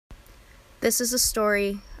This is a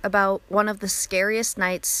story about one of the scariest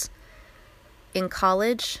nights in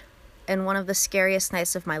college and one of the scariest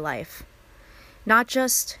nights of my life. Not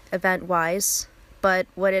just event-wise, but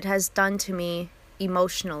what it has done to me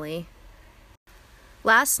emotionally.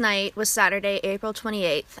 Last night was Saturday, April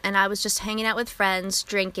 28th, and I was just hanging out with friends,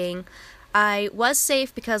 drinking. I was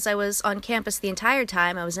safe because I was on campus the entire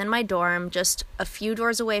time. I was in my dorm, just a few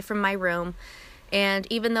doors away from my room, and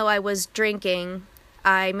even though I was drinking,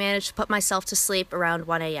 I managed to put myself to sleep around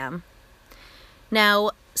 1 a.m. Now,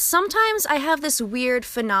 sometimes I have this weird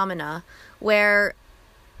phenomena where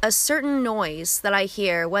a certain noise that I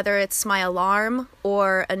hear, whether it's my alarm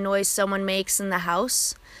or a noise someone makes in the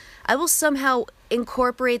house, I will somehow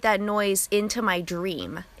incorporate that noise into my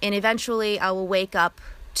dream, and eventually I will wake up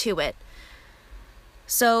to it.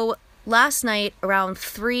 So last night around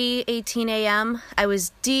 3:18 a.m., I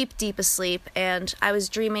was deep asleep, and I was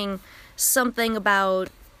dreaming something about,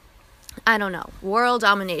 I don't know, world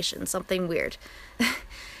domination, something weird.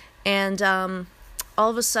 And all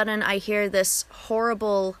of a sudden I hear this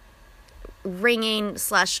horrible ringing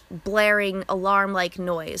 / blaring alarm-like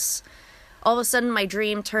noise. All of a sudden my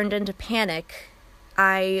dream turned into panic.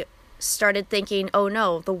 I started thinking, oh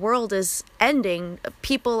no, the world is ending.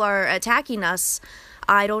 People are attacking us.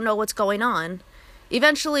 I don't know what's going on.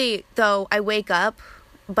 Eventually, though, I wake up,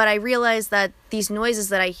 but I realize that these noises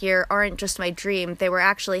that I hear aren't just my dream. They were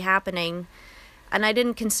actually happening, and I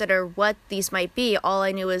didn't consider what these might be. All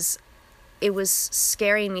I knew is it was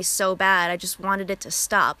scaring me so bad. I just wanted it to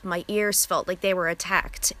stop. My ears felt like they were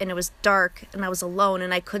attacked, and it was dark, and I was alone,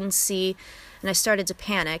 and I couldn't see, and I started to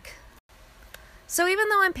panic. So even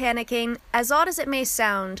though I'm panicking, as odd as it may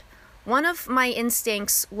sound, one of my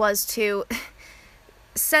instincts was to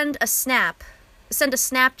send a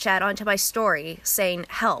Snapchat onto my story saying,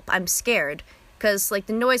 help, I'm scared, because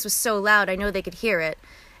the noise was so loud, I know they could hear it.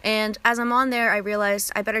 And as I'm on there, I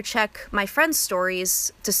realized I better check my friends'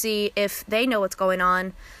 stories to see if they know what's going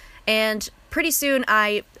on. And pretty soon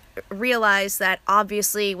I realized that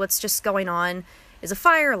obviously what's just going on is a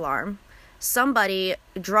fire alarm. Somebody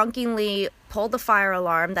drunkenly pulled the fire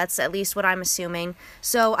alarm. That's at least what I'm assuming.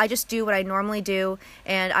 So I just do what I normally do,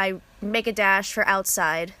 and I make a dash for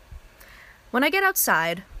outside. When I get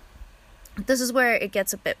outside, this is where it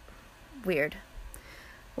gets a bit weird.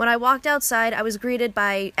 When I walked outside, I was greeted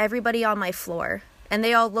by everybody on my floor, and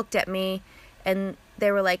they all looked at me, and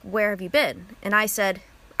they were like, where have you been? And I said,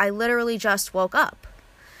 I literally just woke up.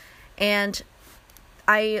 And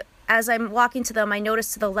as I'm walking to them, I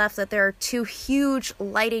noticed to the left that there are two huge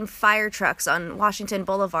lighting fire trucks on Washington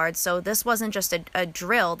Boulevard, so this wasn't just a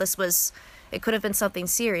drill, it could have been something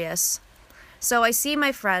serious. So I see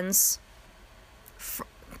my friends,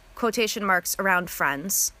 quotation marks around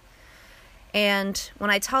friends, and when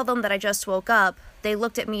I tell them that I just woke up, they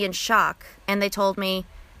looked at me in shock, and they told me,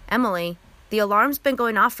 Emily, the alarm's been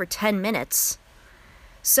going off for 10 minutes.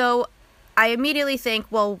 So I immediately think,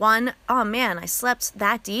 well, one, oh man, I slept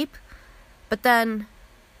that deep. But then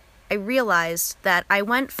I realized that I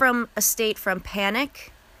went from a state from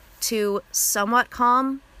panic to somewhat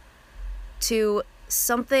calm to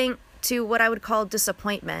something to what I would call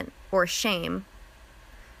disappointment or shame.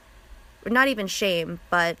 Or not even shame,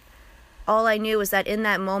 but all I knew was that in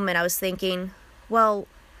that moment I was thinking, well,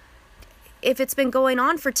 if it's been going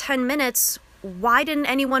on for 10 minutes, why didn't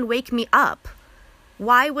anyone wake me up?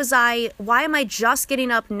 Why am I just getting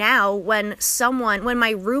up now when my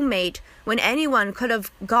roommate, when anyone could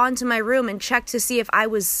have gone to my room and checked to see if I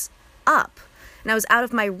was up and I was out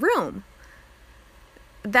of my room?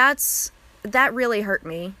 That really hurt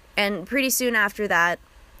me. And pretty soon after that,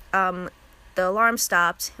 the alarm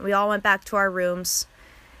stopped. We all went back to our rooms,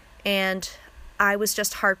 and I was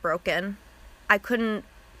just heartbroken.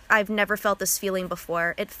 I've never felt this feeling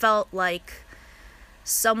before. It felt like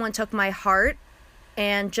someone took my heart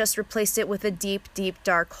and just replaced it with a deep,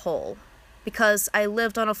 dark hole. Because I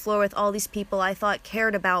lived on a floor with all these people I thought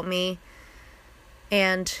cared about me,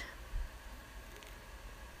 and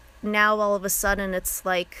now all of a sudden it's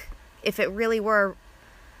like, if it really were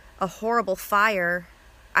a horrible fire,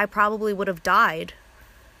 I probably would have died,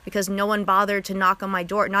 because no one bothered to knock on my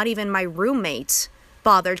door. Not even my roommate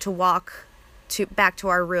bothered to walk back to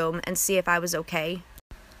our room and see if I was okay.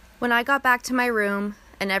 When I got back to my room,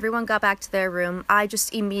 and everyone got back to their room, I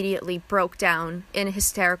just immediately broke down in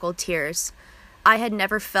hysterical tears. I had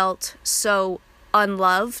never felt so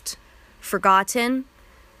unloved, forgotten,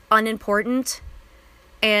 unimportant,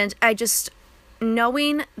 and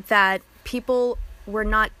knowing that people were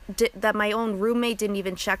not, that my own roommate didn't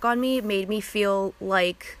even check on me, made me feel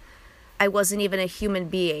like I wasn't even a human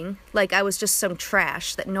being, like I was just some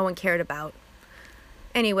trash that no one cared about.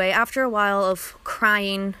 Anyway, after a while of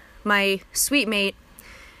crying, my sweet mate,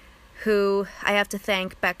 who I have to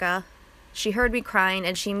thank, Becca, she heard me crying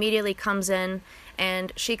and she immediately comes in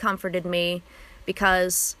and she comforted me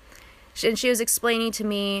because she was explaining to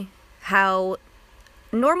me how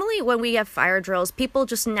normally when we have fire drills, people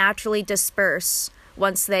just naturally disperse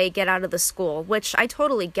once they get out of the school, which I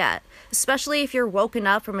totally get. Especially if you're woken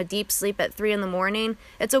up from a deep sleep at 3 a.m,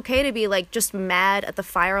 it's okay to be like just mad at the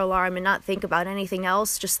fire alarm and not think about anything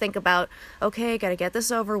else. Just think about, okay, gotta get this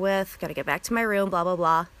over with, gotta get back to my room, blah, blah,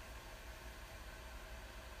 blah.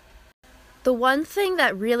 The one thing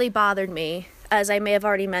that really bothered me, as I may have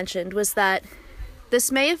already mentioned, was that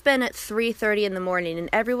this may have been at 3:30 in the morning and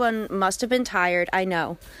everyone must have been tired, I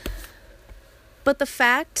know. But the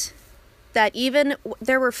fact that even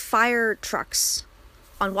there were fire trucks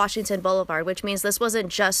on Washington Boulevard, which means this wasn't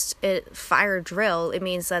just a fire drill, it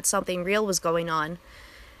means that something real was going on.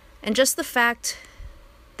 And just the fact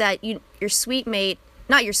that your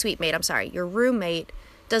roommate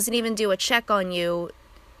doesn't even do a check on you,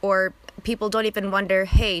 or people don't even wonder,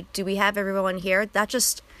 hey, do we have everyone here?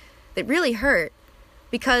 It really hurt,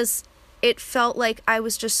 because it felt like I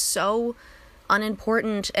was just so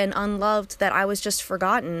unimportant and unloved that I was just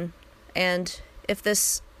forgotten. And if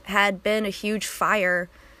this had been a huge fire,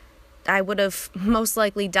 I would have most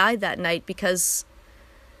likely died that night, because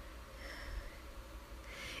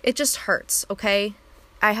it just hurts, okay?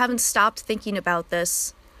 I haven't stopped thinking about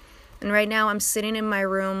this. And right now I'm sitting in my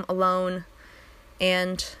room alone,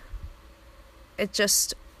 and I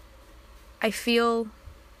feel,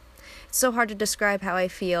 it's so hard to describe how I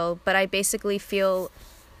feel, but I basically feel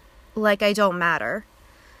like I don't matter.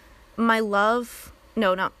 I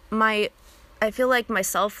feel like my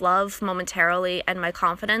self-love momentarily and my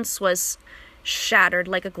confidence was shattered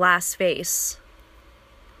like a glass vase.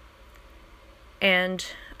 And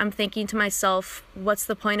I'm thinking to myself, what's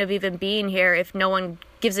the point of even being here if no one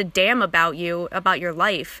gives a damn about you, about your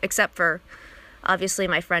life, except for, obviously,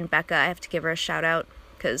 my friend Becca. I have to give her a shout out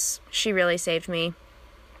because she really saved me.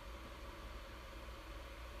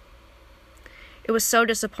 It was so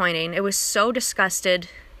disappointing. It was so disgusted.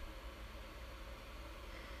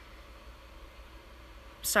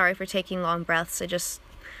 Sorry for taking long breaths. I just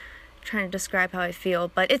trying to describe how I feel,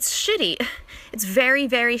 but it's shitty. It's very,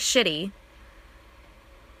 very shitty.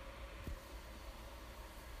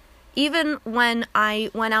 Even when I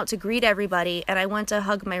went out to greet everybody and I went to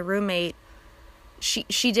hug my roommate,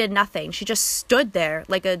 she did nothing. She just stood there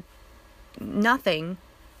like a nothing.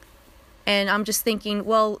 And I'm just thinking,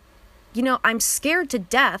 well, I'm scared to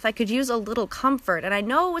death. I could use a little comfort. And I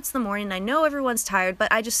know it's the morning. I know everyone's tired,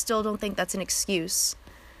 but I just still don't think that's an excuse.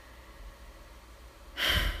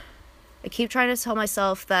 I keep trying to tell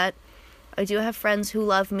myself that I do have friends who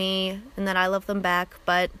love me and that I love them back,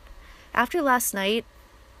 but after last night,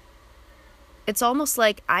 it's almost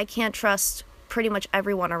like I can't trust pretty much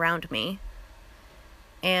everyone around me.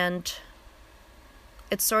 And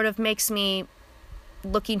it sort of makes me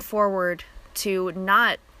looking forward to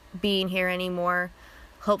not being here anymore.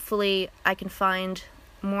 Hopefully I can find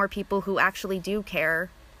more people who actually do care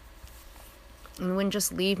and wouldn't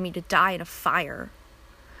just leave me to die in a fire.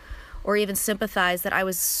 Or even sympathize that I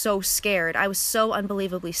was so scared. I was so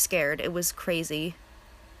unbelievably scared. It was crazy.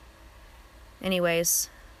 Anyways.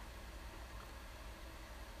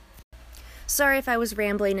 Sorry if I was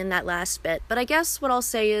rambling in that last bit, but I guess what I'll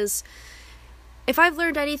say is, if I've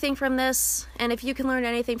learned anything from this, and if you can learn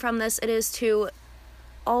anything from this, it is to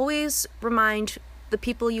always remind the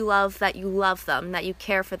people you love that you love them, that you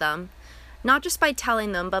care for them. Not just by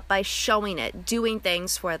telling them, but by showing it, doing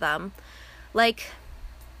things for them. Like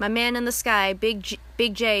my man in the sky, Big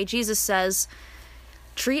J, Jesus says,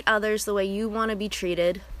 treat others the way you want to be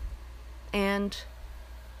treated. And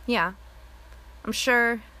yeah, I'm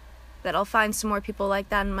sure that I'll find some more people like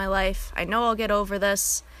that in my life. I know I'll get over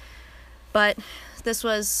this, but this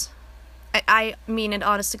was, I mean it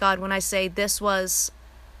honest to God when I say this was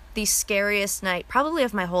the scariest night, probably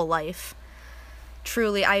of my whole life.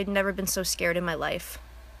 Truly, I had never been so scared in my life.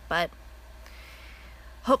 But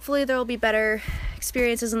hopefully there will be better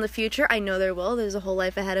experiences in the future. I know there will. There's a whole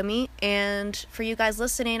life ahead of me. And for you guys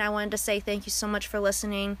listening, I wanted to say thank you so much for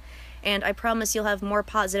listening. And I promise you'll have more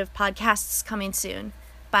positive podcasts coming soon.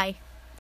 Bye.